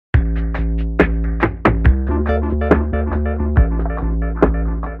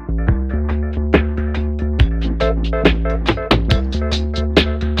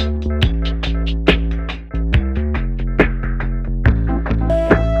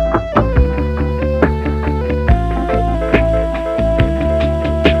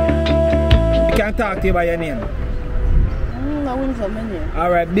can talk to you by your name? I win some money.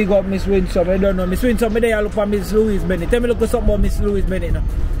 Alright, big up Miss Winsome. I don't know. Miss Winsome, I look for Miss Louise Bennett. Tell me look at something about Miss Louise Bennett now.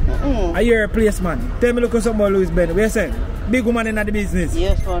 Are you a replacement? Tell me look at something about Louise Bennett. What you say? Big woman in the business.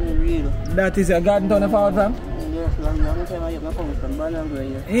 Yes, for real. That is a garden town of our fam? Yes, long time I come from Banana.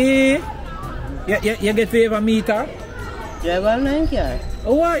 You get to ever meet her? Drive on 9 car.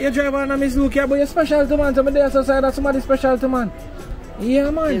 Oh what? You drive on a Miss Luke here, but you're special to man. Somebody else outside that somebody special to man.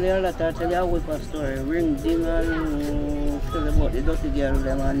 Yeah man. Tell you a lot, tell you a whip a story. Ring ding and tell about the dirty girl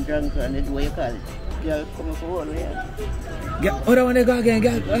them and drunk and the way you call it. Girl come for all here. Yeah, other one they go again,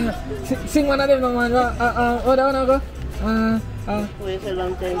 girl. Sing one of them man. Other one go. Wait a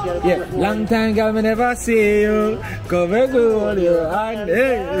long time girl. Yeah, long time girl me never see you. Come back me hold your hand.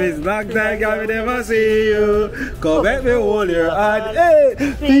 Hey, it's long time girl me never see you. Come back me hold your hand.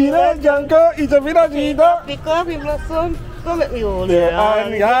 Hey, Pina Janko, it's a Pina Gita. Pick up your blossom. Come let me hold your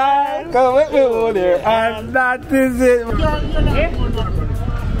hand. Come let me hold your hand. That is it.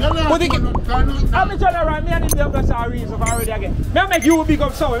 I'm turn around, me and him have got a reason for already again. May I make you big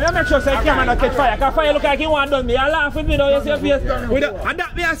up so? May I make sure say camera not catch fire? Because fire look like you want done me. I laugh with me now, you see your face. And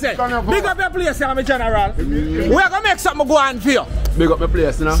that me I say, big up your place, I'm a general. We are going to make something go on for you. Big up my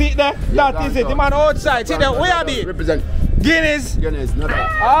place, you know? See there? That is it. The man outside. See there? Where are we? Represent. Guinness. Guinness, not that.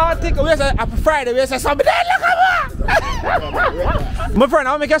 I think we say a Friday, we say somebody look at me. My friend,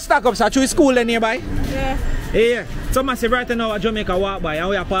 I'll make a stack up, so I choose school there nearby. Yeah. Yeah. So massive right now at Jamaica walk by and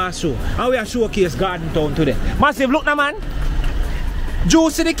we are pass through. And we are showcase Garden Town today. Massive look na man.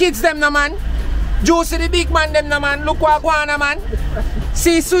 Juicy the kids them na man. Juicy the big man them na man. Look what go on na man.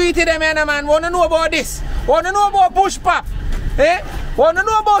 See sweetie them na man. Wanna know about this? Wanna know about push pop? Eh? Wanna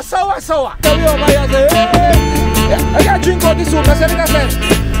know about sour? Tell me over here say, hey. I can't drink out this soup. I said it again.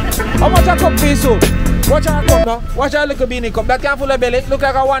 How much a cup for soup? Watch our cup now. Watch our little beanie cup. That can full of belly. Look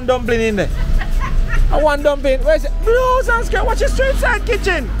like a one dumpling in there. A one dumpling. Where's it? Blues and square. Watch your street side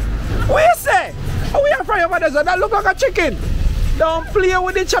kitchen. What you say? Oh, we are frying over there. That look like a chicken. Don't play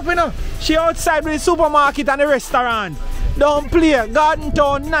with the chopping now. She outside with the supermarket and the restaurant. Don't play. Garden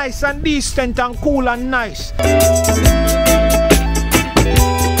Town nice and decent and cool and nice.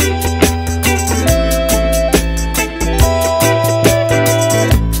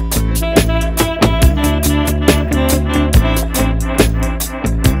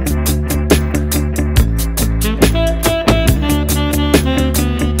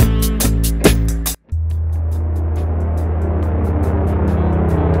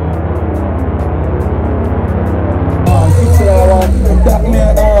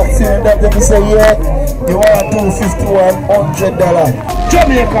 That them say yeah, you want $250, $100.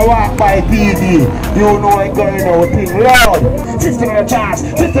 Jamaica walk by PD. You know it going out thing loud. $50 charge,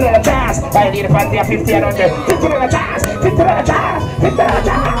 $50 charge. I need a party of 50 and 100. $50 charge, $50 charge, $50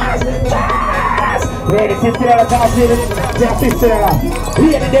 charge. Ready, $50 charge, they are $50.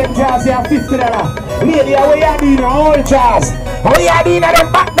 Lady them charge, they are $50. Lady, how you doing all charge? How you doing at the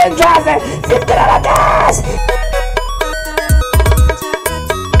back them charge? $50 charge.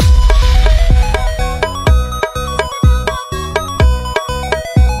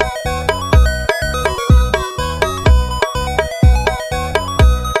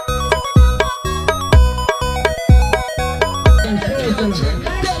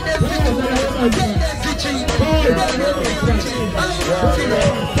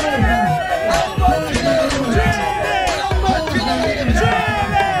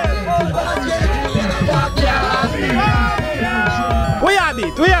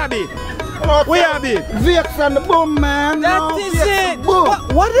 We have it. VX and the boom, man. That is it.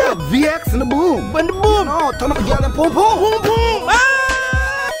 What is VX and the boom? And the boom. No, turn up the girl and boom, boom. Boom, boom. Ah!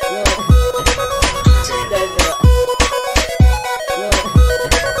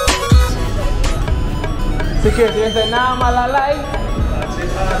 Security is a normal alive.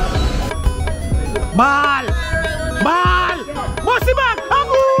 Ball. Bossy back.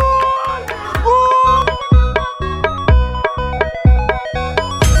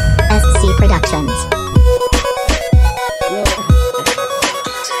 Productions.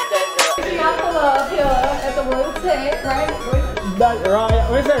 That Raya,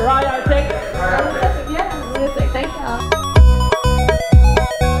 we say Raya take? Yeah, we say thank you.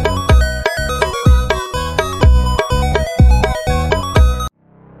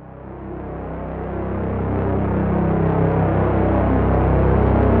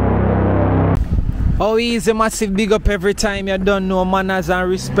 Oh, easy, massive big up every time. You don't know manners and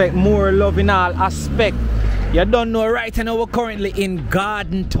respect, more love in all aspect. You don't know right now we're currently in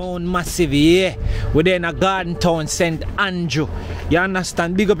Garden Town massive, yeah. We're there in a Garden Town, St. Andrew. You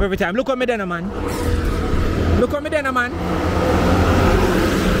understand? Big up every time. Look at me there, man. Look at me there, man.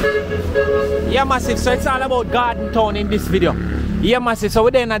 Yeah, massive. So it's all about Garden Town in this video. Yeah, massive. So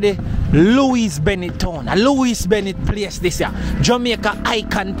we're there at the Louise Bennett Town. A Louise Bennett place this year. Jamaica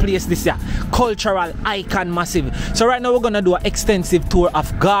icon place this year. Cultural icon, massive. So right now we're gonna do an extensive tour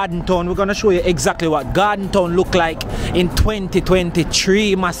of Garden Town. We're gonna show you exactly what Garden Town look like in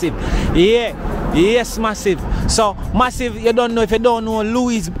 2023, massive. Yeah. Yes, massive. So massive, you don't know, if you don't know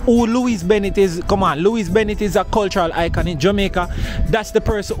who Louise Bennett is, come on. Louise Bennett is a cultural icon in Jamaica. That's the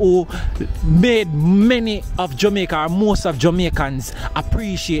person who made many of Jamaica, or most of Jamaicans,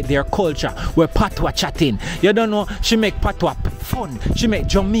 appreciate their culture. Where patois chatting. You don't know, she make patois fun. She make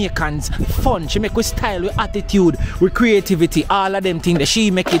Jamaicans fun. She make with style, with attitude, with creativity, all of them things that she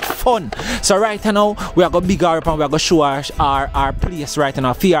make it fun. So right now, we are going to big her up and we are going to show our place right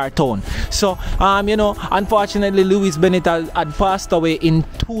now, for our town. So you know, unfortunately, Louise Bennett had passed away in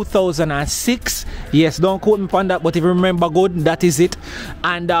 2006. Yes, don't quote me on that, but if you remember good, that is it.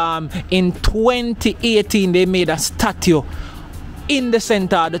 And in 2018, they made a statue in the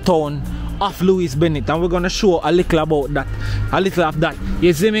center of the town of Louise Bennett, and we're gonna show a little about that, a little of that.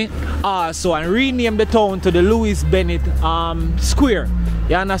 You see me? So and rename the town to the Louise Bennett Square.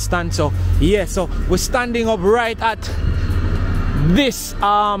 You understand? So yeah, so we're standing up right at this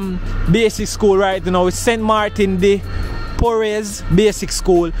basic school right now. It's St. Martin de Parish basic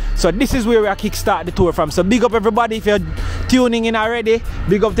school. So this is where we are kickstart the tour from. So big up everybody if you're tuning in already.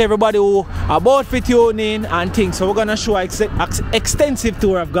 Big up to everybody who are about to tune in and things. So we're gonna show an extensive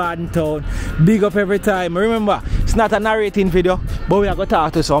tour of Garden Town. Big up every time. Remember, it's not a narrating video, but we are gonna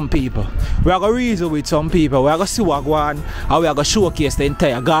talk to some people. We are gonna reason with some people. We are gonna see what go on, and we are gonna showcase the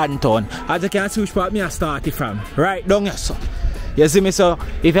entire Garden Town. As you can see which part me I started from. Right down here, so. You see me? So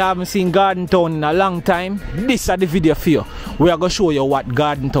if you haven't seen Garden Town in a long time, this is the video for you. We are going to show you what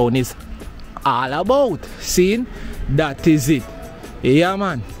Garden Town is all about. See? That is it. Yeah,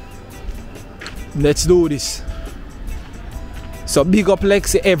 man. Let's do this. So big up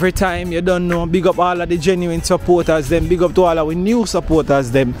Lexi every time, you don't know. Big up all of the genuine supporters them. Big up to all our new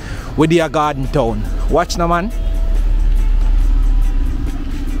supporters them with their Garden Town. Watch now, man.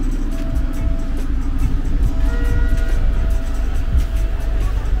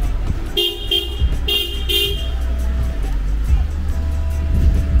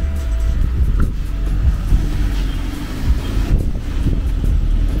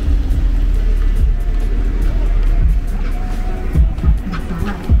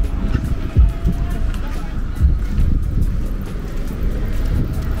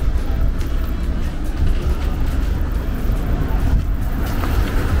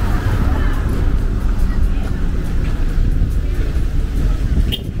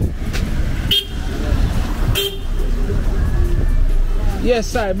 Yes,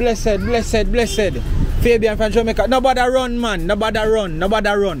 sir. Blessed, blessed, blessed. Fabian from Jamaica. Nobody run, man. Nobody run. Nobody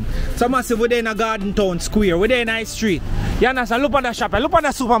run. So massive, we're in a Garden Town Square. We're in a nice street. You understand? Look at the shop. Look at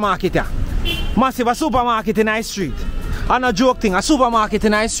the supermarket here. Massive, a supermarket in a street. And a joke thing, a supermarket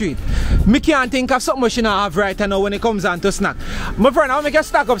in a street. Me can't think of something we should have right now when it comes on to snack. My friend, I'll make a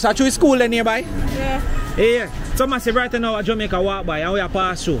stack up. So through school nearby? Yeah. Yeah. So massive, right now at Jamaica walk by and we are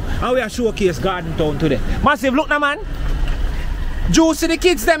pass through. And we are showcase Garden Town today. Massive, look now, man. Juicy the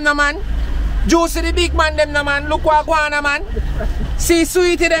kids them na man. Juicy the big man them na man. Look what go on, man. See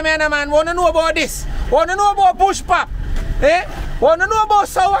sweetie them na man. Wanna know about this? Wanna know about push pop? Eh? Wanna know about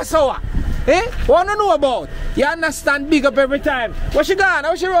sour? Eh? Wanna know about? You understand? Big up every time. Where she gone?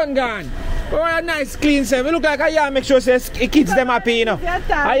 How she run gone? Oh, a nice clean self. We look like I make sure say kids them happy, you know.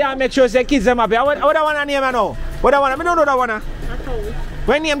 I make sure say kids them happy. What I wanna name now? What I wanna? I don't know that wanna.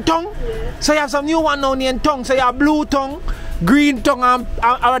 When name tongue? Yeah. So you have some new one now named tongue. So you have blue tongue, green tongue,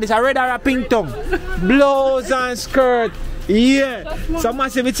 and this a red or a pink tongue. Blouse and skirt. Yeah. So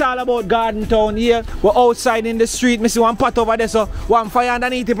massive, it's all about Garden Town. Yeah. We're outside in the street. Me see one pot over there, so one fire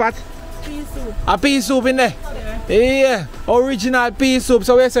underneath the pot. Pea soup. A pea soup in there. Yeah. Original pea soup.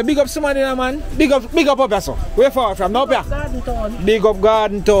 So we say big up somebody now, man. Big up up here, so. Where far from? Now up here. Garden Town. Big up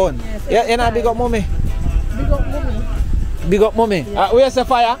Garden Town. Yes, yeah, you know big up mommy. Big up mommy. Big up mommy. Yeah. Where's the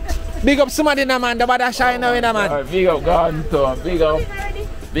fire? Big up somebody now, man. The bad shine away now, man. Big up Garden Town.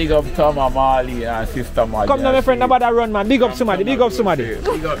 Big up Tom and Marley and Sister Marley. Come now, my friend. Nobody run, man. Big up somebody. Big up somebody.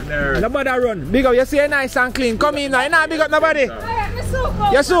 Big up nerd. Nobody run. Big up. You see nice and clean. Come in now. You know, big up nobody.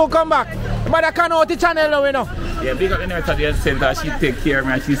 Yes, so come back. Nobody can out the channel now, you know. Yeah, big up the nurse at the health center. She take care of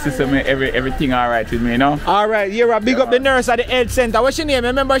me and she sees me everything alright with me, you know. Alright, you're a big up the nurse at the health center. What's your name?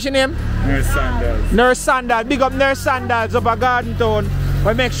 Remember what's your name? Nurse Sandals. Nurse Sandals. Big up Nurse Sandals up at Garden Town.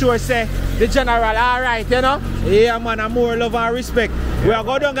 We make sure say the general alright, you know. Yeah, man, and more love and respect. Yeah. We are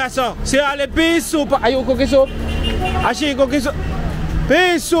going down, guys. So see all the pea soup. Are you cooking soup? Are she cooking soup?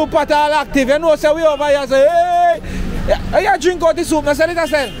 Fish soup at all active. You know, say we over here say, hey, you drink out the soup. Now, say it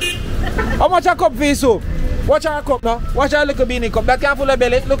yourself. How much a cup fish soup? Watch our cup now. Watch our little beanie cup. That can full of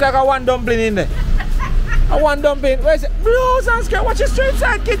belly. Look like a one dumpling in there. A one dumpling. Where is it? Blues and square. Watch your street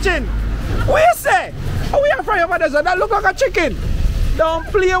side kitchen. What you say? Oh, we are frying over there. That look like a chicken. Don't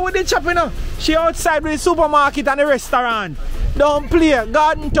play with the chop, you know. She outside with the supermarket and the restaurant. Don't play.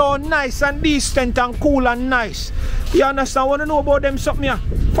 Garden town nice and decent and cool and nice. You understand? Want to know about them something here?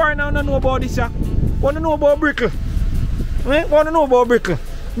 Foreigner want to know about this here. Want to know about Brickle? Eh? Want to know about Brickle?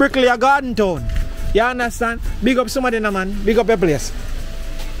 Brickle your garden town. You understand? Big up somebody now, man. Big up your place.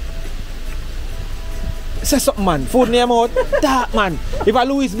 Say something, man. Food name out. Dark, man. If I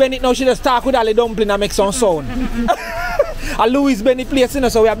Louise Bennett now, she just talk with all the dumpling and make some sound. A Louise Bennett place, you know,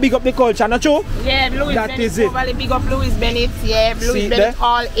 so we are big up the culture, not true? Yeah, Louise that Bennett is it. Coverley, big up Louise Bennett, yeah, Louise Bennett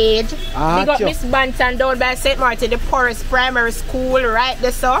all age. Big up Miss Banton down by St. Martin, the Parish Primary School, right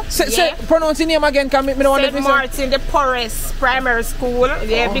there, sir. Say, pronounce the name again, can me don't want to St. Martin, the Parish Primary School,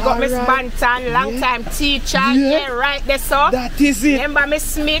 yeah, big up Miss Banton, long time teacher, yeah, right there, sir. That is it. Remember Miss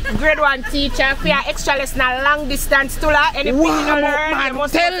Smith, grade 1 teacher, for your extra lesson, long distance to her, anything you learn, man,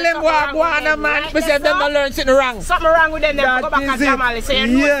 tell them what go on, man, because them don't learn something wrong. Something wrong with them, go back and Jamaica. So you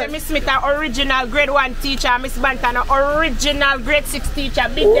know, yeah. Miss Smith an original grade 1 teacher, Miss Banton an original grade 6 teacher,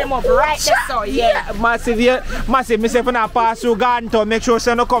 big them up right there, so yeah. Massive, yeah. Massive, myself and I pass through garden town, make sure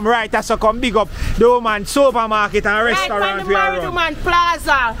so no come right, so come big up the woman supermarket and restaurant. Right, the Mariduman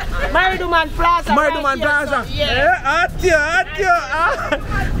Plaza. Mariduman Plaza. Mariduman Plaza. So, yeah.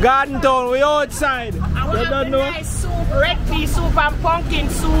 Garden town, we outside. You don't know. Nice soup, red pea soup and pumpkin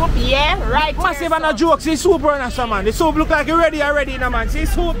soup, yeah, right. Massive and a joke, see soup run us, man. The soup look like it's ready already, no, man. See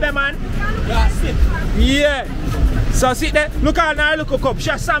soup there, man. That's it. Yeah. So sit there, look at now, look a cup.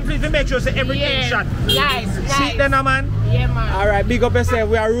 Just sample to make sure say everything shot. Nice, sit there now, man. Yeah, man. Alright, big up yourself.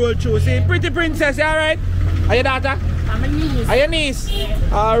 We are roll through. See, pretty princess, alright? Are your daughter? I'm a niece. Are your niece? Yeah.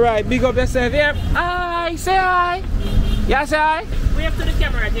 Alright, big up yourself. Yeah. Hi, say hi. Yeah, say hi. We have to the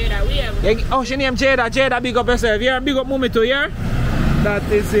camera, Jada. We have. Yeah, oh, she named Jada. Jada, big up yourself. Yeah, big up mommy too, yeah? That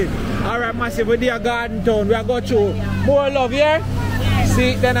is it. Alright, massive, we're there garden town. We are going through more love, yeah? Yeah. See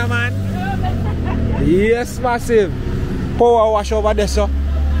it then, man. Yes, massive. Power wash over there, so.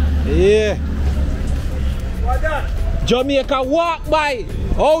 Yeah. What that? Jamaica walk by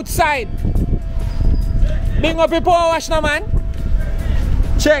outside. Bring up your power wash now, man.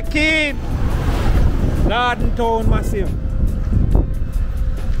 Check in. Garden town, massive.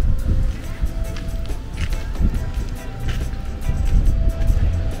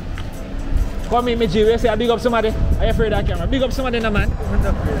 Come in, G. We say big up somebody. Are you afraid of that camera? Big up somebody now, man.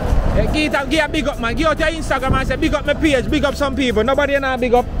 Give a big up, man. Give out your Instagram and say big up my page, big up some people. Nobody now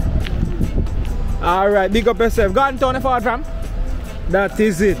big up. Alright, big up yourself. Garden town forward from. That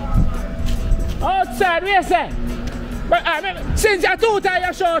is it. Outside, where you say? But, since you're too tired,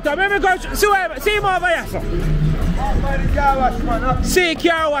 you're short. Let me go see him over here, sir. See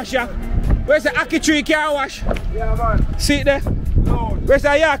car wash, yeah. Where's the Aki tree car wash? Yeah, man. See it there? No. Where's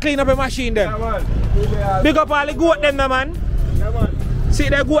the yeah, clean up a machine there? Yeah, man. Big up all the goat them, man. Yeah, man. See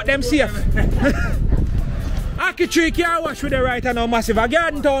the goat them safe. Aki tree car wash with the right now, massive. A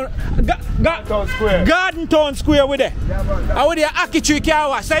garden town. Town Square. Garden Town Square with it. Yeah, man. I with the Aki tree car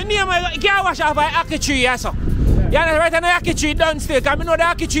wash. So name my car wash off by Aki tree, yes, sir. Yeah, right now Aki tree done still. Because I know the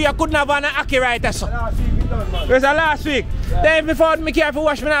Aki tree I couldn't have an Aki right there, sir. Where's the last week? Yeah. Then before me care for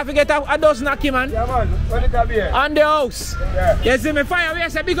wash, me not forget a dozen Aki, man. Yeah, man. What did that be? On the house. Yeah. You see me fire, we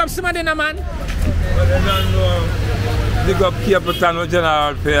say big up somebody now, man. Big up Capitan with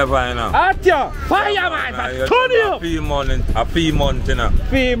General Favor, you know. At you. Fire, man. Turn you. A few months, you know.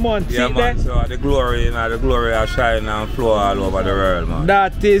 3 months. Yeah, man. There? So the glory, you know, the glory will shine and flow all over the world, man.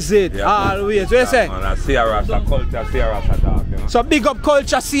 That is it. Yeah, always. What you say? Man, a Sierras, a culture Sierras attack, you know. So big up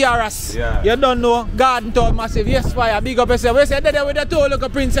culture Sierras. Yeah. You don't know. Garden Town massive. Yes, fire. Big up yourself. What you say? There with the two little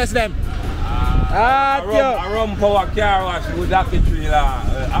princess them. A rum power car wash with Aki tree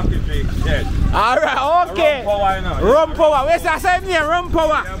shed. Alright, okay. Rum power, you know. Rum power. Where's that same name? Rum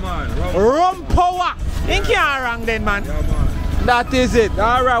power. Yeah, man. Rum power. You can't wrong then, man. Yeah, man. That is it.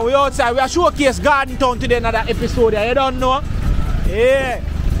 Alright, we outside. We are showcase Garden Town today, another episode. You don't know? Yeah.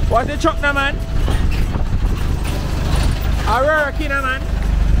 What's the truck now, man? Aurora Kina, man.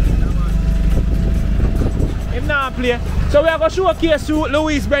 Him not play. So we are going to showcase to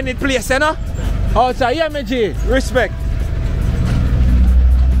Louise Bennett place, you know? Outside, yeah, me G. Respect.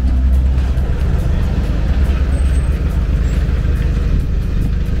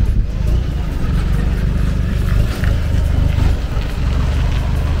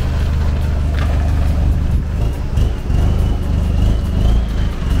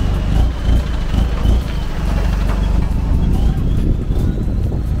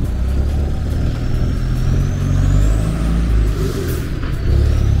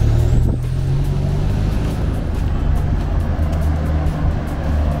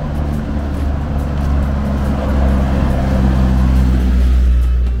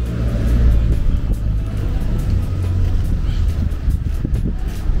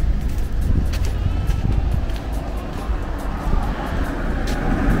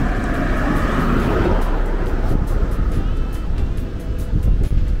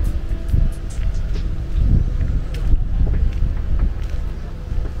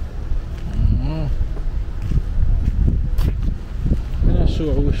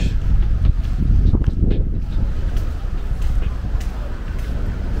 sure wish.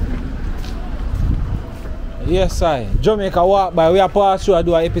 Yes, I. Jamaica walk by. We are pass through. I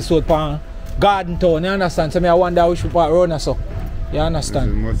do an episode on Garden Town. You understand? So I wonder which part run so. You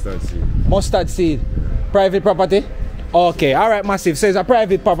understand? Mustard seed. Mustard seed. Private property? Okay. Alright, massive. So it's a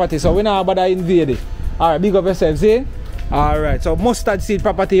private property. So we not bother invade it. Alright, big up yourself. See? Alright. So mustard seed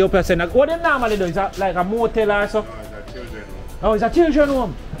property up here. What they normally do? Is that like a motel or so? Oh, it's a children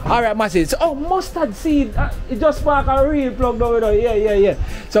home. Alright, massive. So, oh, mustard seed. It just spark a real plug down there. Yeah.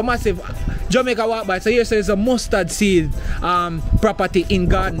 So massive. Jamaica walk by. So here says a mustard seed property in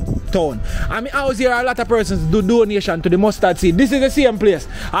Garden Town. I mean, I was here a lot of persons do donation to the mustard seed. This is the same place.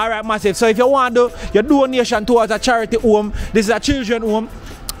 Alright, massive. So if you want to do your donation towards a charity home, this is a children home,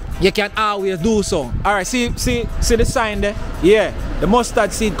 you can always do so. Alright, see the sign there? Yeah, the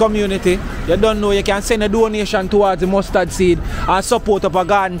mustard seed community. You don't know, you can send a donation towards the mustard seed and support of a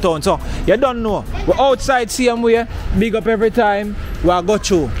Garden Town. So you don't know. We're outside same way, big up every time we go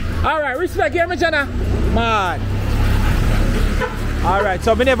through. Alright, respect here, Jana. Man. Alright,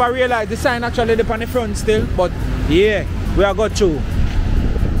 so we never realized the sign actually up on the front still, but yeah, we are go through.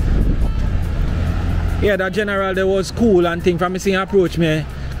 Yeah, that general there was cool and thing from me seeing approach me.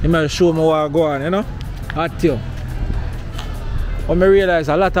 He might show me what I go on, you know? At you. But I realize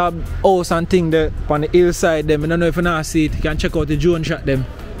a lot of house and thing there on the hillside them. I don't know if you not see it. You can check out the drone shot them.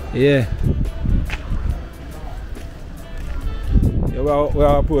 Yeah. Yeah, we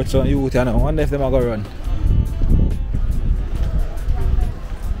are approach some youth, you know. I wonder if them are going to run.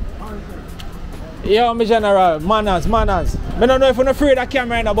 Yeah, my general, manners. I don't know if you're afraid of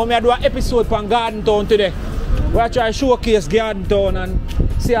camera now, but I do an episode on Garden Town today. Where I try to showcase Garden Town and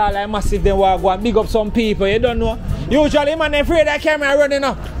see all like massive them walk go and big up some people, you don't know. Usually man afraid of camera running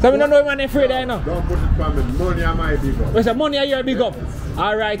up. So we don't know man afraid of you know. Don't put it on me. Money I might big up. We say money are your big up.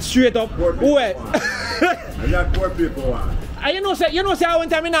 Alright, straight up. Who it? And that poor people want. You know say one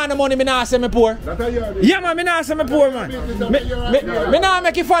time I not have money, I not say me poor. Yeah man, I not say me poor man. Me not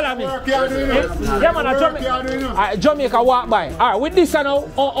make you follow me. Yeah man, Jamaica walk by. Alright, with this now,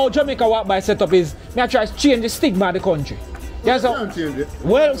 how Jamaica walk by setup is, me I try to change the stigma of the country. Yes, sir.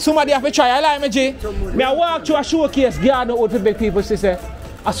 Well, somebody have to try. I like me, G. Me I walk to a showcase Garden would for big people to say,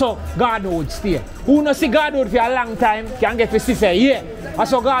 I saw Garden would stay. Who no see Garden for a long time can get to say, yeah. I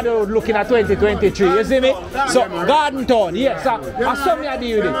saw Garden would looking at 2023. You see me? So Garden Town, yes. I saw me I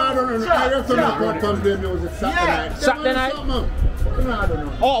deal with it. Saturday night?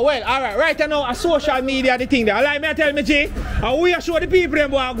 Oh well, alright. Right now, a social media the thing there. I like me tell me, G. And we show the people them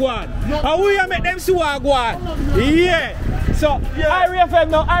what go on. And we make them see what go on. Yeah. So, Irie FM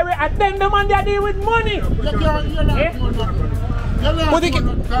now, Irie, and then the man they deal with money.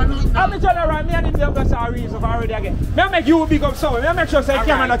 I'm general, me and him have got a reason for already again. Me make you big up so. Me make sure say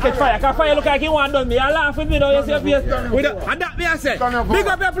camera not catch fire. Cause fire look like he want done me. I laugh with me though, you see your face. And that me I say, big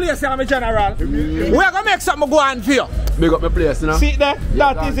up your place, I'm a general. We are gonna make something go on for you. Big up my place, you know. See there?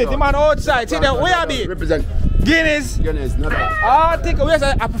 That is it. The man outside. See there, where are they? Represent Guinness. Guinness, not that. I think we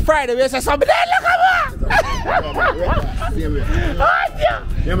say a Friday, we say somebody look at me.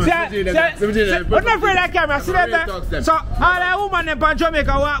 But not afraid of camera, see that? So all the women in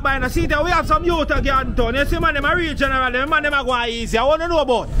Jamaica walk by and see that we have some youth at Garden Town. You see man them are real general, them man them are going easy. I want to know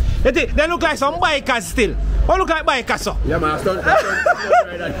about. They look like some bikers still. They look like bikers so. Yeah man,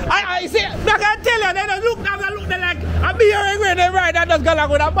 I see, I can tell you, they don't look like a beer when they ride that just go like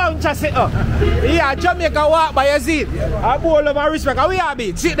with a bunch of sit up. Yeah, Jamaica walk by, you see it. I bowl of respect. How we are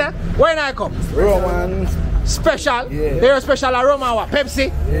beat? See there? When I come? Roman. Special? Yeah. They're special aroma what?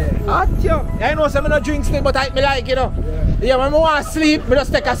 Pepsi? Yeah. I know some of the drinks still, but I like you know. Yeah, when I want to sleep, I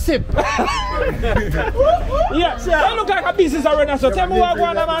just take a sip. Yeah, they look like a business arena, so tell me what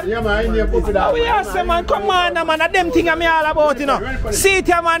going on, man. Yeah, man, I need to put it out. We ask them, man, come on, man, them things I'm all about, you know. See it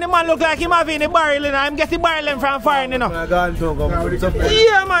here, man, the man look like him having the barrel, you know. I'm getting barrel from foreign, you know.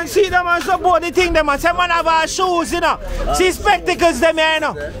 Yeah, man, see them, man, support the thing, them, man. Some man have our shoes, you know. See spectacles, them, you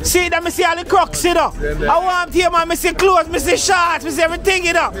know. See them, I see all the crocs, you know. I want here, man, I see clothes, I see shorts, I see everything,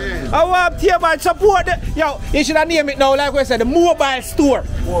 you know. I want here, man, support the, yo, you should have named it now, like we said, the mobile store.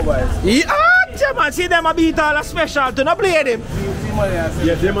 Yeah, man, see them a beat all a special to not play them.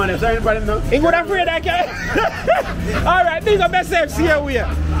 Yeah, the money, so anybody know? He would afraid I can. Alright, these are best steps here we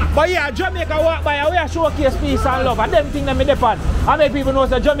are. But yeah, Jamaica walk by, we are showcase peace and love. And them things that me depend. How many people know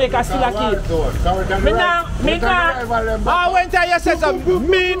that Jamaica still a kid? Me nah, when you say something,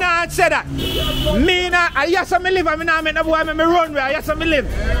 me not say that. Me not, yes I live, I not make no boy, I run where, yes I live.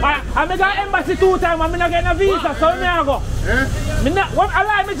 I got embassy 2 times, I not get a visa, so me I go.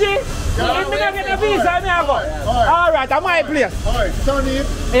 Allow me, G. Me not get a visa, me I go. Alright, I'm my place. Alright,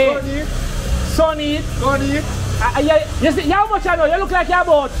 Sonny. You see, how much I know? You look like you're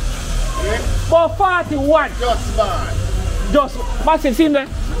about 41. Just bad. Just massive, see him there?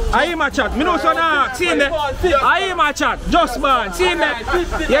 I hear my chat. Me know so now. See him there? I hear my chat. Just man. See him there?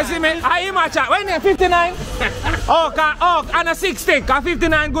 You see me? I hear my chat. When you 59? Oh, and a 60.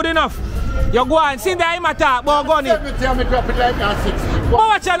 59 good enough. You go on. See him there? I hear my talk. But gun it. 70, I drop it like a 60. But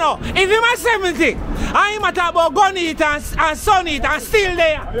watch you know. If you are 70, I hear my talk about gun it and sun it and still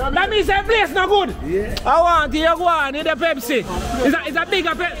there. That means the place not good. Yeah. I want you go on in the Pepsi. It's a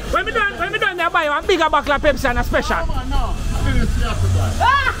bigger Pepsi. When we done, I buy you a bigger bottle of Pepsi and a special. No.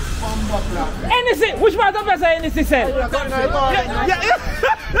 Anything? Which part of Pepsi anything said?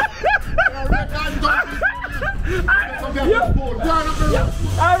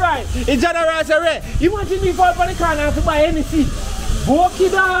 Alright, in general, say, you want me fall for the corner to buy anything? Walkie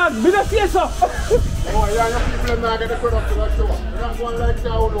dog, me not say so. Oh, yeah, your people are not going to put up to the show. You're not going like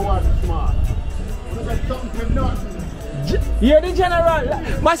that, all the one smart. You got something for nothing. You're the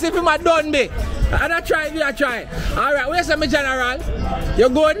general. Massive him a done me. And I try. Alright, where's my general? You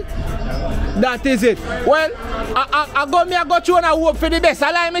good? That is it. Well, I go through and I hope for the best.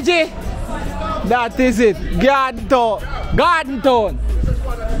 I like me, G. That is it. Garden town.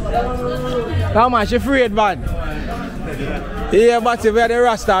 How much you afraid, man? Yeah, but if we are the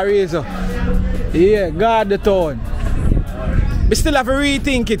Rasta razor. Yeah, garden town. We still have to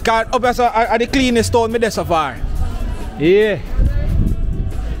rethink it, because up here are the cleanest town me there so far. Yeah.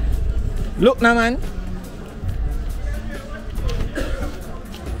 Look now, man.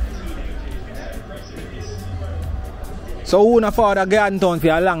 So who na father garden town for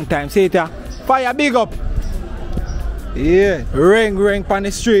a long time? See it here? Fire big up. Yeah. Ring on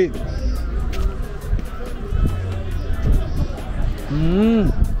the street.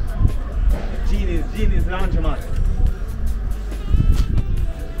 Genius laundromat.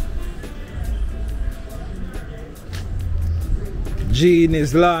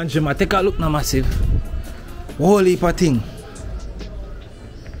 Genius laundromat. Take a look now, massive. Whole heap of thing.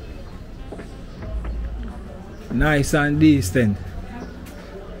 Nice and decent.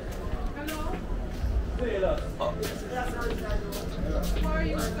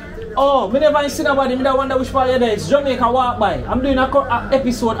 Oh, me never seen nobody. Me wonder which part there is. Jamaica walk by. I'm doing a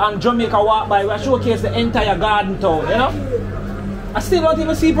episode on Jamaica walk by where I showcase the entire garden town, you know? I still don't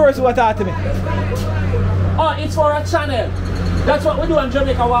even see person who talk to me. Oh, it's for a channel. That's what we do on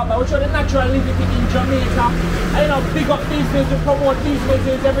Jamaica walk by. We show the natural living in Jamaica. And, you know, pick up these businesses, promote these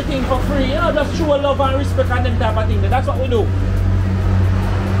businesses, everything for free. You know, just show love and respect and them type of thing. That's what we do.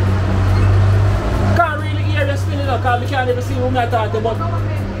 Can't really hear you still, you know, because we can't even see who I'm talking about.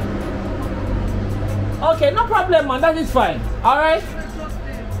 Okay, no problem, man. That is fine. Alright?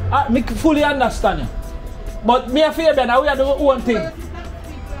 Me fully understand you. But me and Fabian, we are doing one thing.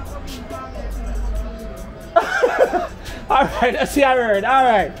 Alright, that's your word.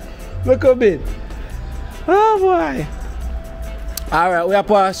 Alright. Look a bit. Oh boy. Alright, we are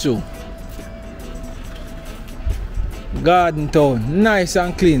passed through. Garden Town. Nice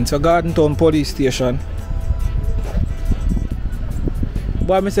and clean. So Garden Town police station.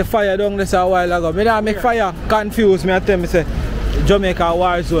 But I say fire down this a while ago. I don't make fire confused me. I tell me say Jamaica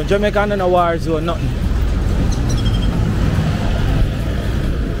war zone. Jamaica not a war zone, nothing.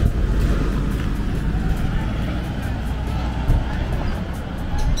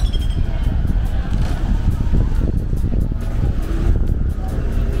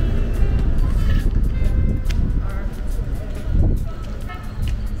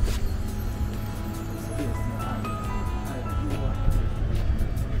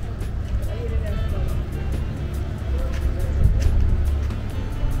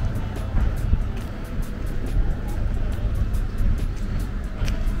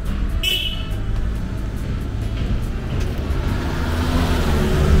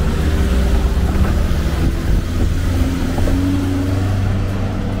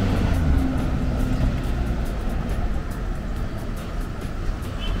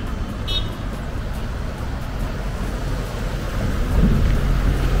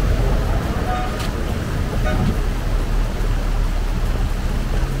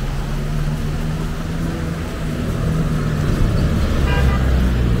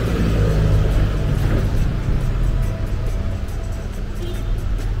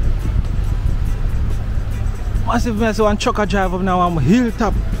 Massive mess one trucker drive up now on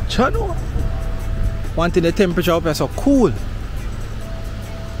hilltop channel. Wanting the temperature up here so cool.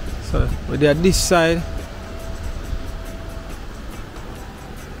 So we're at this side.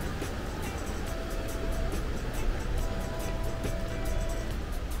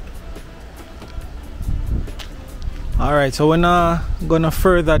 Alright, so we're not gonna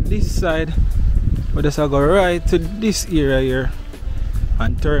further this side. We're just gonna go right to this area here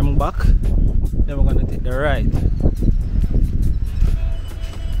and turn back. Then we're gonna take the right.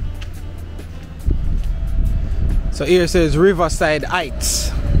 So here it says Riverside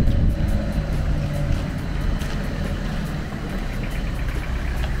Heights.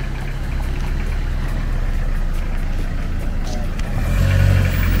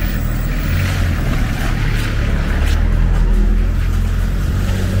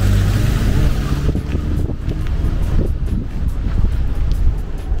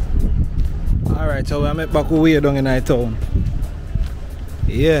 Alright, so we're back way down in our town.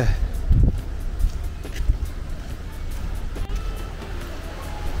 Yeah.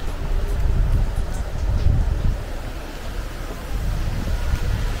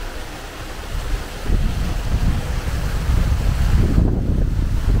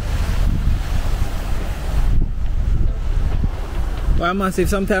 Well, massive,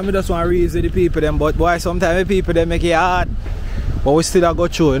 sometimes we just want to reason the people them, but boy, sometimes the people them make it hard. But we still go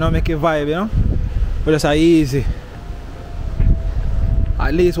through, you know, make it vibe, you know. But it's easy.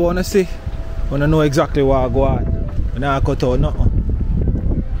 At least we want to see. We don't know exactly what I go on. We don't cut out nothing.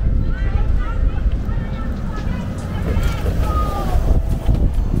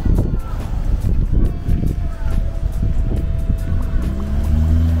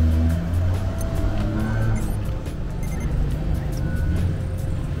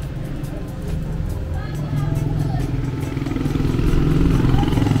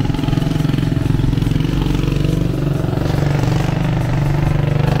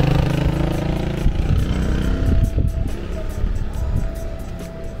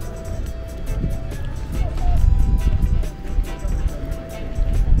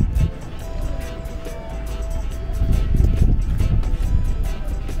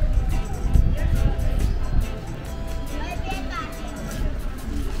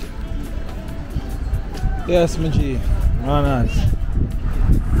 Yes, my G. Oh, nice.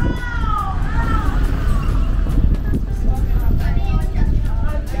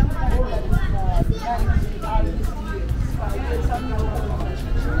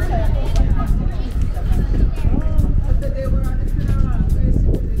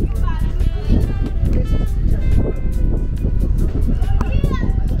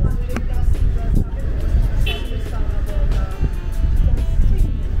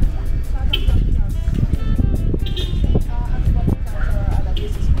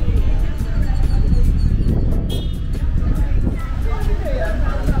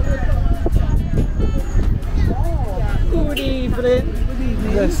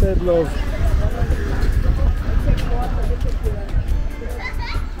 Blessed love.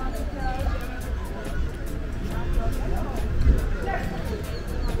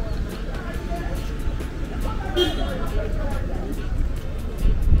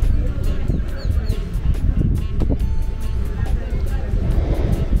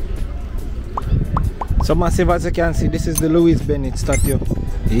 So massive, as you can see, this is the Louise Bennett statue.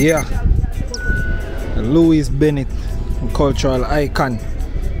 Yeah, the Louise Bennett cultural icon.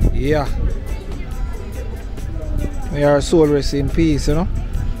 Yeah, we are soul rest in peace, you know.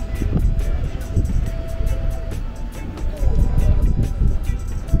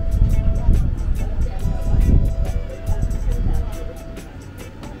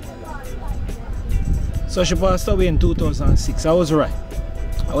 So she passed away in 2006. I was right.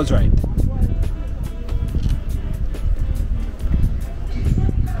 I was right.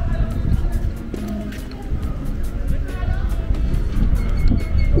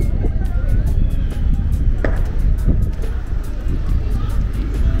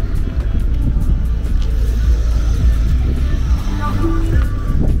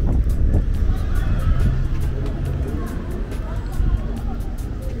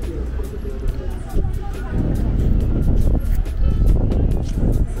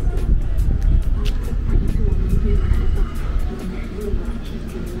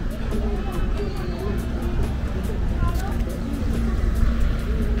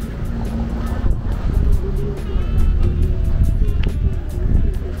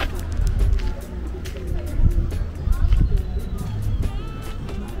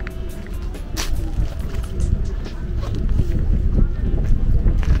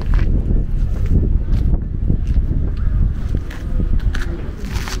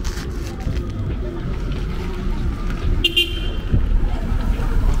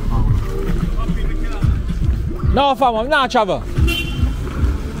 No, fam, I'm not travel.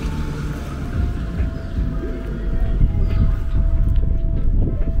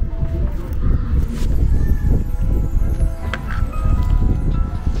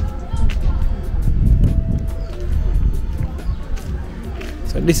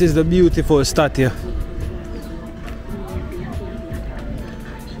 This is the beautiful statue.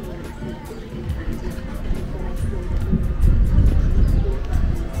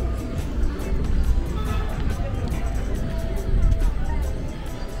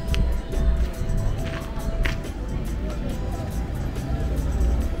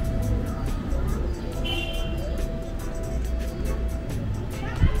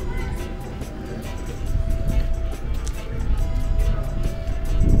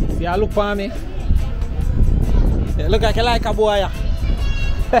 Yeah, look for me. Yeah, look like a boy.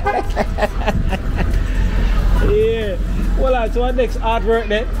 Yeah. Well, so our next artwork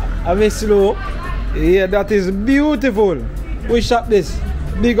then. I miss slow. Yeah, that is beautiful. We shop this.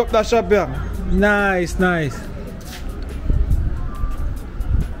 Big up the shop here. Nice, nice.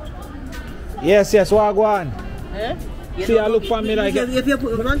 Yes, yes, what go on? Eh? See, I look for me like if you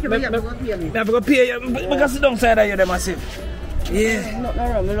put one, you have to pay me. I have to pay you. Because sit down side of you, the massive. Yeah. Not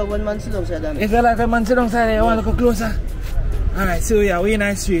wrong. I love when man sit down side of me. If you like a man sit down side of you, want to go closer? Alright, so yeah, we're in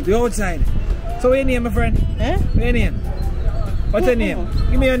the street. We're outside. So what's your name, my friend? Eh? What's your name? What's your name?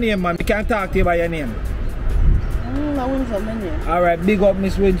 Give me your name, man. We can't talk to you by your name. I Winsome, my name. Alright, big up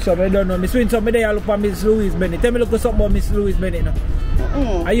Miss Winsome. I don't know. Miss Winsome, I look for Miss Louise Bennett. Tell me look something about Miss Louise Bennett now.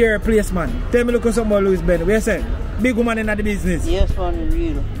 Are you a replacement? Tell me look something about Louise Bennett. What you say? Big woman in the business. Yes, man,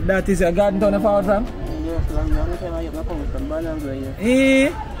 real. That is a garden town forward from? Yes, long time I come from Banana.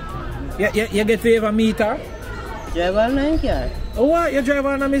 You get to ever meet her? Drive on 9 car. Oh, what? You drive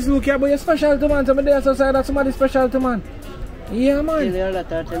on a Miss Luke, but you're special to man. Somebody else outside that somebody special to man. Yeah, man. Tell you a lot,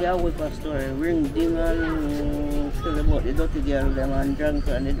 tell you a whip a story. Ring ding and tell about the dirty girl, them and drunk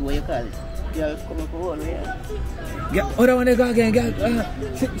and the way you call it. Girl come up all the way. Yeah, other one they go again, girl.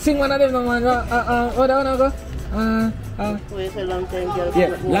 Sing one of them, man. Other one go. We say long time girl.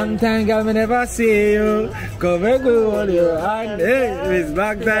 Yeah, long time girl, me never see you. Come back, me hold your hand. Hey, it's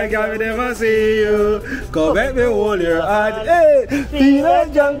long time girl, me never see you. Come back, me hold your hand. Hey, feel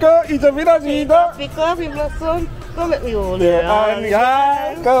like junker, it's a bit of sweeter. Pick up your blossom. Come let me hold your hand.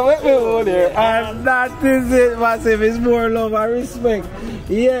 Yeah, come let me hold your hand. That is it, massive. It's more love and respect.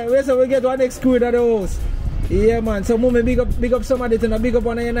 Yeah, so we get one next crew at the house. Yeah, man. So, move me big up somebody to big up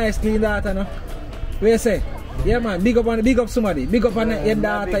on your nice clean daughter, no? What you say? Yeah, man. Big up somebody. Big up on your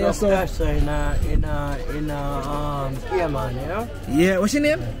daughter, your son. Tasha in man, yeah? Yeah, what's your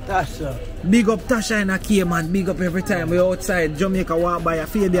name? Tasha. Big up Tasha in a Cayman. Big up every time we outside Jamaica walk by a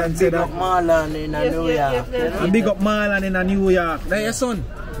Fabian said that. Big up Marlon in New York. And big up Marlon in New York. That your son?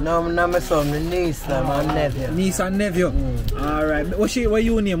 No, my son, my niece, my nephew. Niece and nephew. Alright. What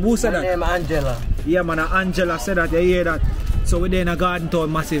your name? Who said that? My name Angela. Yeah, man. Angela said that. You hear that? So we're there in a garden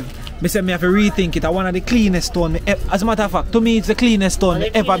town, massive. I say I have to rethink it. I one of the cleanest town. As a matter of fact, to me it's the cleanest town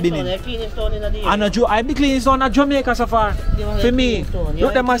I ever been in. And I be cleanest town at Jamaica so far. For me,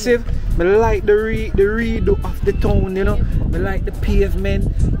 look the massive. I like the redo of the town, you know. I like the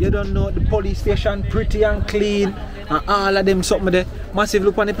pavement. You don't know, the police station pretty and clean. And all of them something there. Massive,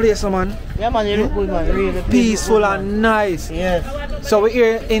 look on the place, man. Yeah, man, you look good, man. Really peaceful and nice. Yes. So we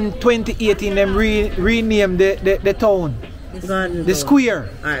here in 2018, them renamed the town. The square.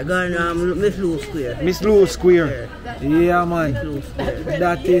 Alright, gone Miss Lou Square. Miss Lou Square. Yeah, man.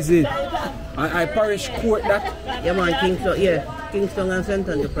 That is it. I Parish Court that. Yeah, man, Kingston. Yeah, Kingston and St.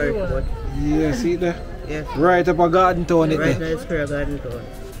 Anthony Parish Court. Yeah, see there? Yeah. Right up a garden town. Right near the square garden town.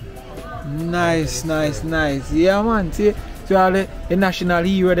 Nice. Yeah, man. See all the national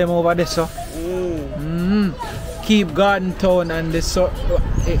hero them over there, so. Keep garden town and the so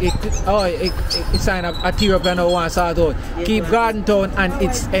it's sign up a tear up and no one sort out. Keep garden town and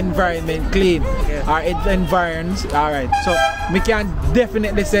its environment clean. Or its environs. Alright. So we can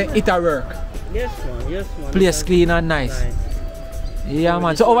definitely say it a work. Yes man. Place clean and nice. Yeah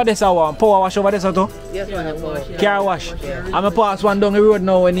man. So over this one, power wash over this too? Yes man, power wash. Car wash. I'm a pass one down the road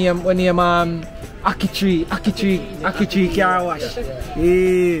now when you Aki tree car wash.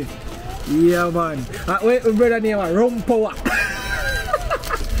 Yeah. Yeah, man. Wait, brother name Rum Power.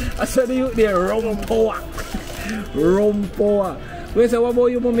 I said the youth there, Rum Power. Wait, so what about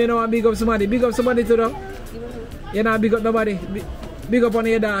you, mom? You know, big up somebody? Big up somebody to them? You know, big up nobody? Big up on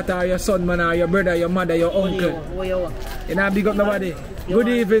your daughter, your son, man, or your brother, your mother, your uncle. You know, big up nobody? Good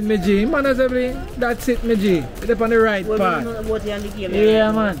evening, my G. Man, that's it, my G. You're on the right path.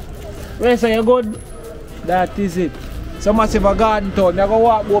 Yeah, man. Wait, so you good? That is it. So massive a garden town. I go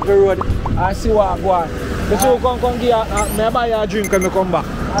walk up the road and see what I go on. But you come give me buy you a drink when I come back.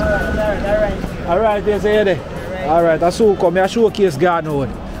 Alright, you say there. Alright, I so come. I showcase garden road.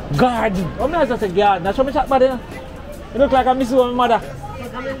 Garden. I'm not just a garden. That's what I talk about there. You look like I miss my mother.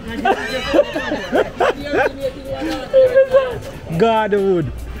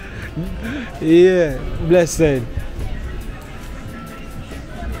 Gardenwood. Yeah, blessed.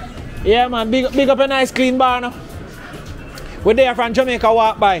 Yeah, man, big up a nice clean bar now. We're there from Jamaica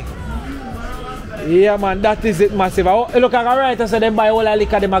walk by. Yeah, man, that is it massive. Look at the writer say them buy all the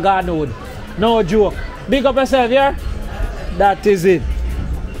liquor them a Gardenwood. No joke. Big up yourself, yeah? That is it.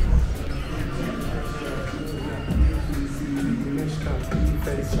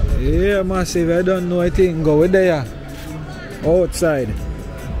 Yeah, massive. I don't know. I think go with there. Outside.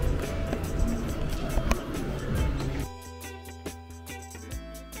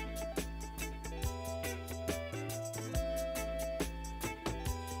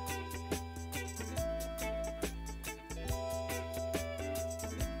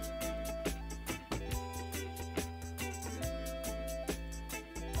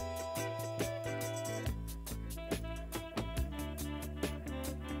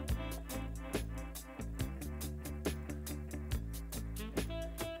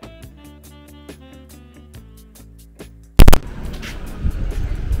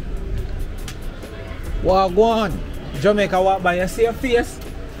 Wagwan, Jamaica walk by, you see her face?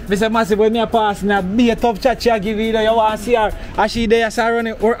 Mr. Massive, when me pass, na be a tough chat she give you, you want to see her. As she there, so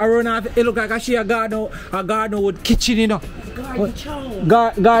run off, it look like she a garden wood kitchen, you know.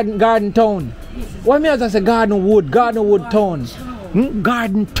 Garden town. What me as say garden wood town?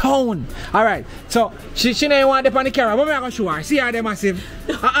 Garden town. Alright, so she don't want to on the camera, but me I go show her. See her there, Massive.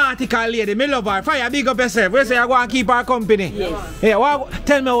 An article lady, me love her. Fire, big up yourself. We say you go and keep her company. Yes. Yeah,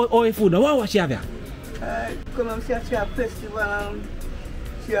 tell me how you food. What she have here? Come and see she have festival,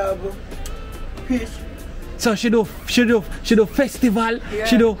 she have fish. So she do festival, yeah.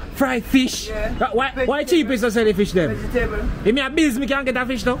 She do fried fish. Yeah. Why cheap is to sell the fish then? Vegetable. If me a business, me can't get a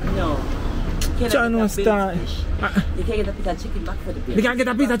fish though? No. You can't get a piece of chicken back for the place. You can't get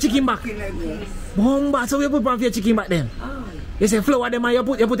a piece of chicken back? Yes. Bomba, so you put on for your chicken back then? Oh. You say flour them and you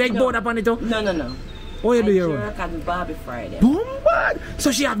put egg powder upon it too? No. What you do your jerk and Barbie fried. Bomba!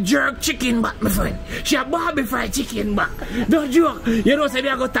 So she have jerk chicken back, my friend. She have Barbie fried chicken back. Don't joke. You know, say me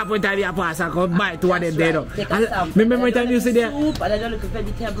I go tap with her pass and come buy to what they did. Remember the time you say there? Soup and a little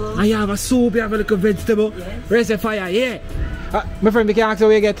vegetable. And you have a soup, you have a little vegetable. Yes. Raise a fire, yeah. My friend, we can ask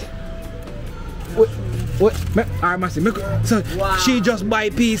where you get. So wow. She just buy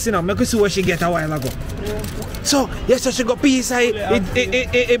piece, you know. I can see what she get a while ago. So yes, so she got piece,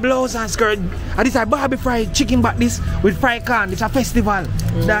 it blouse and skirt. And this is Barbie fried chicken back this with fried corn. It's a festival.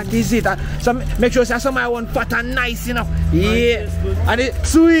 That is it. So make sure somebody want fat and nice, you know. Yeah. And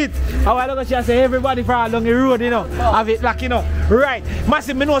it's sweet. A while ago she say everybody from along the road, you know. Have it like, you know. Right.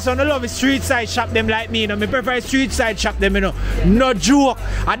 Massive, me know so I love street side shop them like me, you know. Me prefer street side shop them, you know. No joke.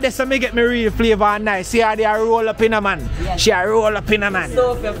 And that's how me get me real flavor and nice. See how they are roll up in a man. Yes. She are roll up in a man.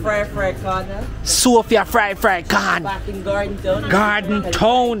 Sophia fried corn. Sophia fried corn. Back in Garden Town. Garden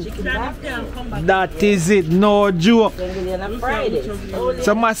Town. That is it. No joke.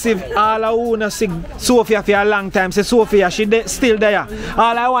 So Massive, all I want to see Sophia for a long time. Say Sophia, she still there.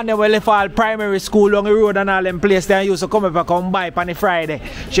 All I want them will left all primary school on the road and all them place they used to come up and come by on the Friday.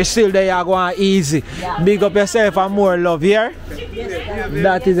 She still there going easy. Yeah. Big up yourself and more love here. Yes,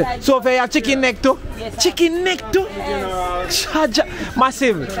 that is it. Sophia, you have chicken neck too? Yes, chicken neck too? Yes.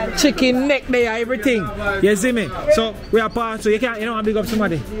 Massive. Chicken neck there, everything. You see me? So we are part, so you don't want to big up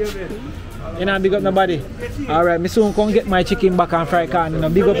somebody. You know, big up nobody. Alright, me soon come get my chicken back and fry can. You know,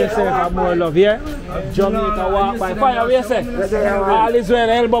 big up yourself and more love here. Jamaica walk by. Fire, where you say? All is well,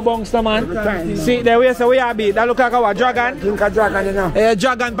 elbow bunks, man. See, there we say we are beat. That look like our dragon. Drink a dragon, you know.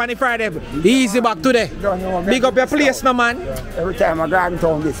 Dragon pan the Friday. Easy back today. Big up your place, no man. Every time I Garden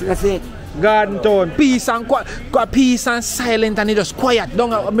Town this, that's it. Garden Town, peace and silent and it just quiet.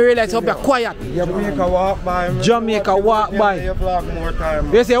 Don't me realize how quiet. Jamaica walk by. Jamaica walk by.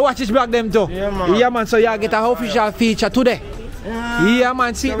 You say watch this black them too. Yeah man, so you get a official feature today. Yeah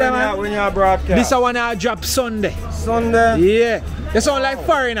man, see them man. When you broadcast. This one I drop Sunday. Yeah. You sound like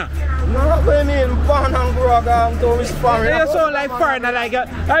foreigner. No, what I mean, born and grow up to his foreigner. You sound like foreigner, like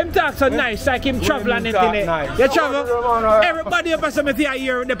I'm talking so nice, like him travel and everything. Nice. You travel, everybody up some here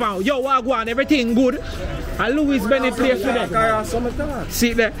hear the pound. Yo, Wagwan, everything good. And Louise Bennett plays with them.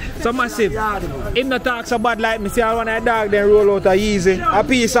 See there, so Massive. Him not talk so bad like me. See, I want a dog then roll out a easy. A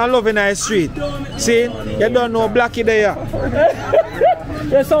peace and love in the street. See, you don't know Blackie there.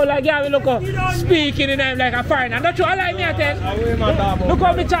 You sound like you look up speaking in them like a foreigner. Don't you like me, I tell? Look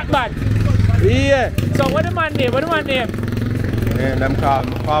how me chat bad. Yeah. So what the man name? What the man name? Yeah, them call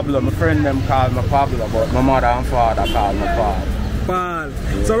me Pablo. My friend them call me Pablo, but my mother and father call me Paul. Paul.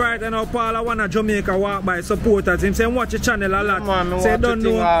 So right now, Paul, I want a Jamaica walk by supporters. Him say watch the channel a lot. Man, say don't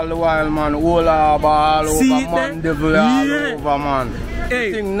know. All the while, man. All over, see over, man. Devil all over, man.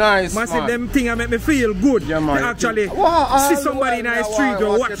 Hey, thing nice, man. See them thing I make me feel good. Yeah, man. Actually, see somebody in the street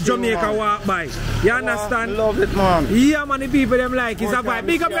or watch Jamaica walk by. You understand? Love it, man. Yeah, man. The people them like it's a vibe.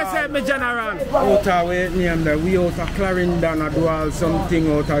 Big up yourself, me general. Out of we out of Clarendon, I do all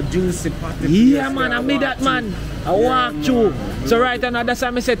something out of Juicy Party. Yeah, man. I made that, man. I walk through. So right now, that's why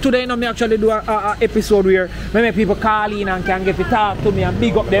I said today, you know, me actually do a episode where maybe people call in and can get to talk to me and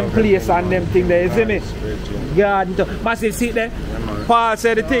big up them place and them thing there. You see me? God, massive seat there. Paul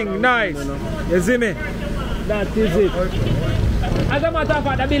said the thing, nice. You see me? That is it. As a matter of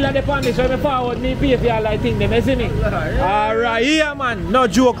fact, the bill of the family, so I forward me pay for all I think them, you see me? Alright, yeah, man. No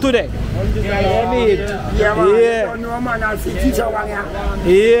joke today. Yeah, man.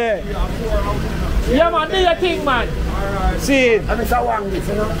 Yeah. Yeah, man, do your thing, man. See it. Mr. Wang,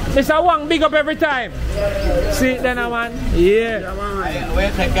 Mr. Wang, big up every time. See it then, man. Yeah.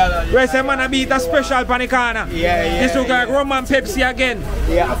 Where's the man a beat a special pan the corner? Yeah. This look like rum and Pepsi again.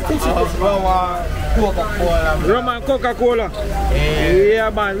 Yeah. Coca-Cola. Rum and Coca-Cola. Yeah,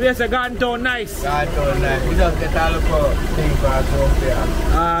 man. Where's the Garden Town nice? Garden Town nice. We just get all the things there.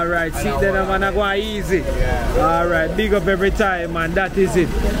 Alright, see then, man, I go easy. Yeah. Alright, big up every time, man. That is it.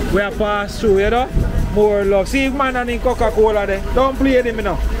 We are passed through, you know? More love. See if man and in Coca-Cola there. Don't play them, you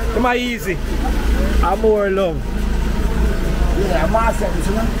know. Them are easy. And more love. Yeah, Master this,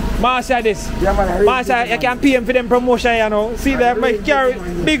 you know? Master this. Yeah, man, Master, you can pay him for them promotion, you know. See that my carry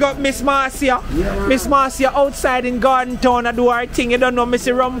big up Miss Marcia. Yeah, Miss Marcia outside in Garden Town I do her thing. You don't know,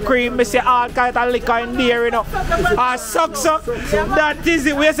 Missy rum cream, Missy all kind of liquor in there, you know. Socks up. That is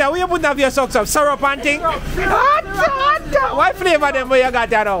it. We say, where you put have your socks up? Syrup and thing? What flavor them where you got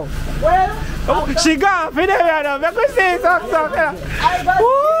that now? Well, she got for them, you know. Make us say socks up. I got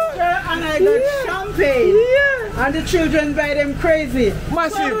and I got champagne. Yeah. And the children buy them crazy.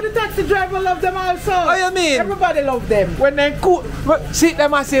 Massive. So the taxi driver love them also. Oh, you mean? Everybody love them. When they cook, see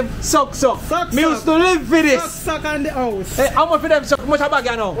them massive socks up. Me used to live for this. Sock on the house. Hey, how much for them sock? Much a bag,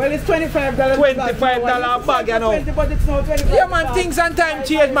 you know? Well, it's $25. $25 bag, you know? 20, but it's now $25. Yeah, man, things and time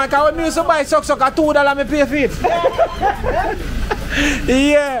change, man. Because when me used to buy socks, $2 me pay for it.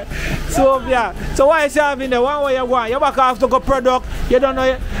 Yeah. So, yeah. So, why is you having there? One way you go on. You back off to go product. You don't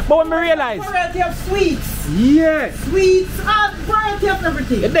know. But when me realize. Variety of sweets. Yeah. Sweets, variety of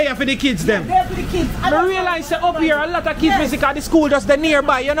everything. You're there for the kids, them. There for the kids. I realize that up here, a lot of kids basically the school just the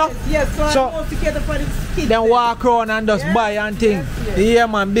nearby, you know? Yes, so I'm together for the kids. Then walk around and just buy and thing. Yes. Yeah,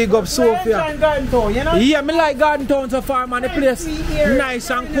 man, big up Sophia. Garden Town, you know? Yeah, me like Garden Town so far, man. The place nice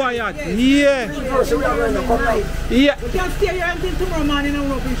and quiet. Yeah. Yeah. You can stay here until tomorrow morning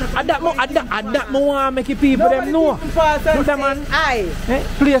and open shop. At that want make people them know. Man.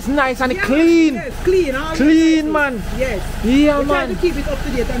 Place nice and clean. Yes, clean. Clean, man. Yes. Yeah, we man. try to keep it up to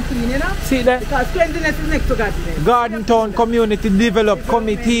date and clean, you know? See that? Because cleanliness is next to godliness. Garden Town Community Development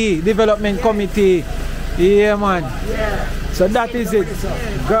Committee. Yeah, man. Yeah. So that is it.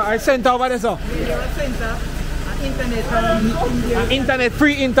 I sent over there, so. Internet,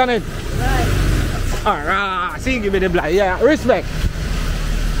 free internet. Right. Alright. See, give me the black. Yeah, respect.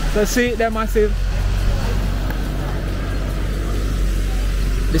 So see, they're massive.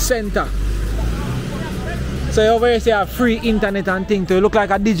 The center. So over here say a free internet and thing to look like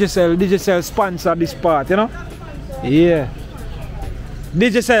a Digicel sponsor this part, you know? Yeah.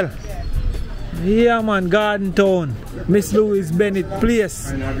 Digicel. Yeah, man, Garden Town. Miss Louise Bennett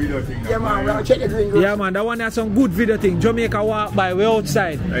place. Yeah, man, we'll check the green. Yeah, man, that one has some good video thing. Jamaica walk by, we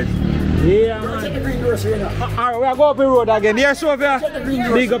outside. Right. Yeah, man. Check the green doors here now. Alright, we'll go up the road again. Yes, Sophia?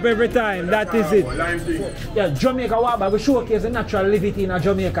 Big up every time. That is it. Yeah, Jamaica walk by, we showcase the natural living in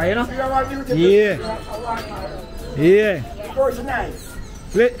Jamaica, you know? Yeah. Yeah.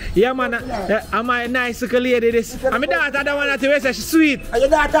 Yeah, man, I'm a nice little lady. This. I'm my daughter, the one that you say she's sweet. Are your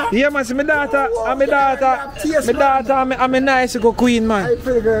daughter? Yeah, man, she's my daughter. I'm my daughter. My daughter, I'm a nice little queen, man.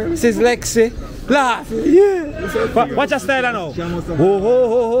 She's Lexi. Laugh. Yeah. Watch your style now.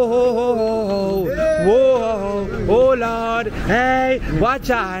 Oh, Lord. Hey, watch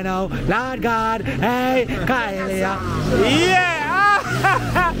out now. Lord God. Hey, Kylie. Yeah.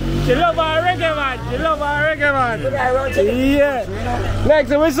 She love our reggae, man. She love our reggae, man. Yeah.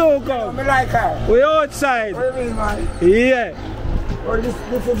 Lexi, we so come. I like her. We outside. What do you mean, man? Yeah. Or this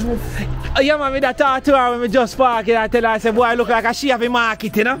is Miss Yeah, man, with that talk to her when we just parking, I tell her, I say, boy, I look like a she have a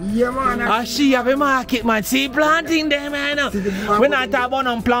market, you know? Yeah, man. A she have a market, man. See, planting them, you know? We're not talking about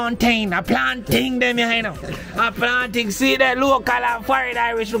no plantain, a planting them, you know? A planting, see that local and foreign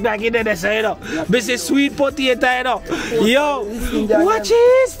Irish look like it there, you know? This is sweet potato, you know? Yo, watch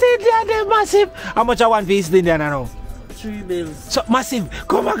East Indian, they massive. How much I want for East Indian, I know? 3 bills. So massive,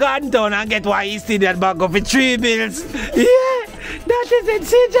 come a garden town and get one East Indian bag of 3 bills. Yeah, that is it.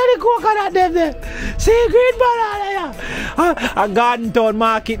 See Johnny coconut them there. See green banana. A garden town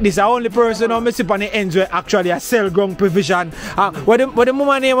market, this is the only person on me see on the ends where actually I sell ground provision. What the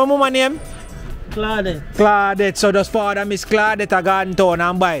mama name? What mama name? Claudette. Claudette, so just father Miss Claudette a garden town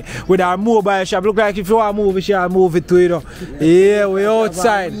and buy with our mobile shop. Look like if you want to move it, she'll move it to you know. Yeah, we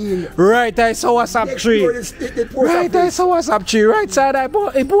outside. Right there, so what's up tree. Right there, so what's up tree. Right side, I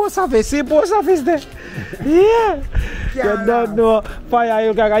post office. See post office there. Yeah. You don't know. Fire,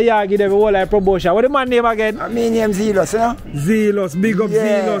 you can give them a whole like promotion. What the man name again? My name Zealous, you know? Zealous, big up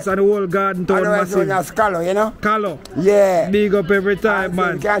Zealous and the whole garden town massive. That's Calo, you know? Calo. Yeah. Big up every time,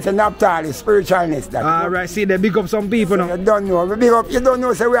 man. You can't say Naphtali, spiritualness. That, alright, see they big up some people now. You don't know. Big up, you don't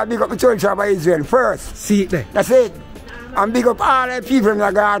know, so we are big up the church of Israel first. See it there. That's it. And big up all the people in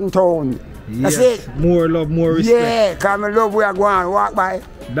the garden town. That's it. More love, more respect. Yeah, because I love where I go and walk by.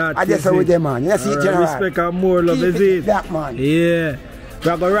 I just with them, man. You see, general. Respect and more love, is it? That, man. Yeah.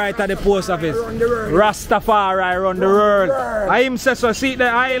 We go right at the post office. Rastafari run the world. I him say so, see it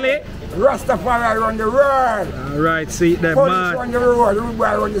there, highly. Rastafari run the world. Alright, see it there, Police man. run the road, rude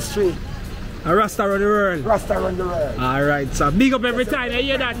boy run the street. A Rasta run the world. Rasta run the world. Alright, so big up every time. You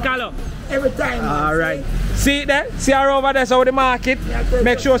hear that, Carlo? Every time. Alright. See it there? See her over there, so the market.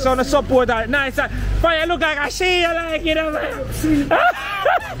 Make sure so the support her. Nice. Fire look like a she, you like it, man.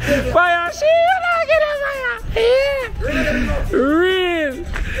 Fire, she, you like it, man. Yeah. Real.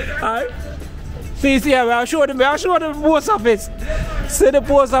 See, I'll show them the post office. See the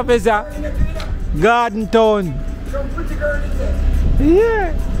post office, Garden Town.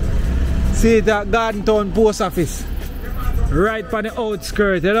 Yeah. See that Garden Town post office. Right on the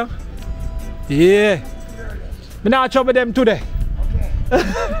outskirts, you know? Yeah. I'm not trouble them today.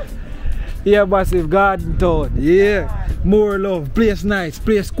 Okay. Yeah, massive Garden Town. Yeah. More love. Place nice.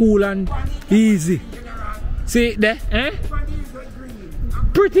 Place cool and easy. See it there? Eh?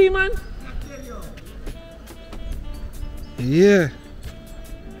 Pretty, man. Yeah.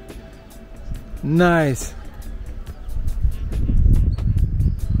 Nice.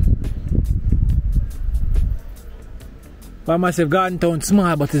 But massive Garden Town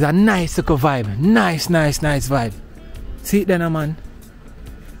small, but it's a nice little vibe. Nice vibe. See it then, man.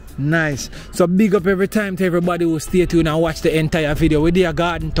 Nice. So big up every time to everybody who stay tuned and watch the entire video. We're there,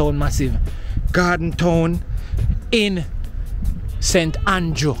 Garden Town massive. Garden Town in St.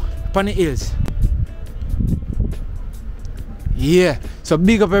 Andrew, upon the hills. Yeah, so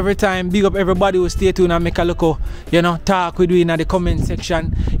big up every time, big up everybody who stay tuned and make a look, you know, talk with you in the comment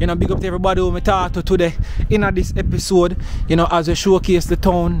section. You know, big up to everybody who me talk to today in this episode, you know, as we showcase the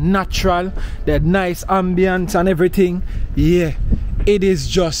town, natural, the nice ambience and everything. Yeah, it is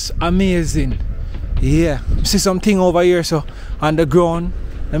just amazing. Yeah, see something over here, so on the ground.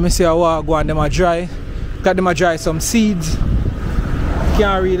 Let me see how I go and them are dry. Got them a dry some seeds.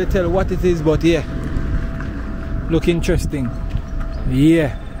 Can't really tell what it is, but yeah, look interesting.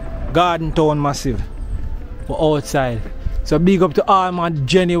 Yeah, Garden Town massive for outside. So big up to all my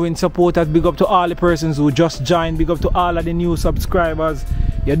genuine supporters, big up to all the persons who just joined, big up to all of the new subscribers.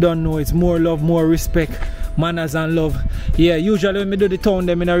 You don't know, it's more love, more respect, manners and love. Yeah, usually when I do the town,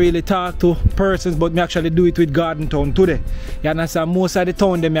 them I don't really talk to persons, but me actually do it with Garden Town today. You understand? Most of the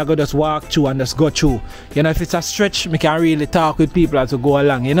town, them I go just walk through and just go through. You know, if it's a stretch, me can really talk with people as we go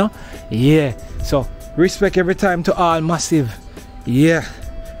along, you know? Yeah, so respect every time to all massive. Yeah,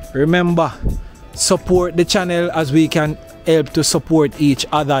 remember, support the channel as we can help to support each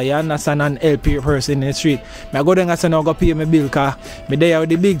other, you understand, and help your person in the street. I go down and say now go pay my bill, because me there with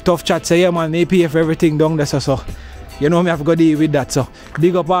the big tough chat say, yeah man, me pay for everything down there, so you know me have to go deal with that. So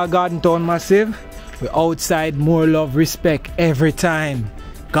big up our Garden Town massive. We're outside, more love, respect every time.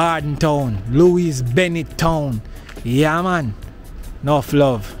 Garden Town, Louise Bennett Town. Yeah man, enough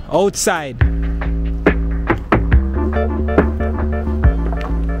love. Outside.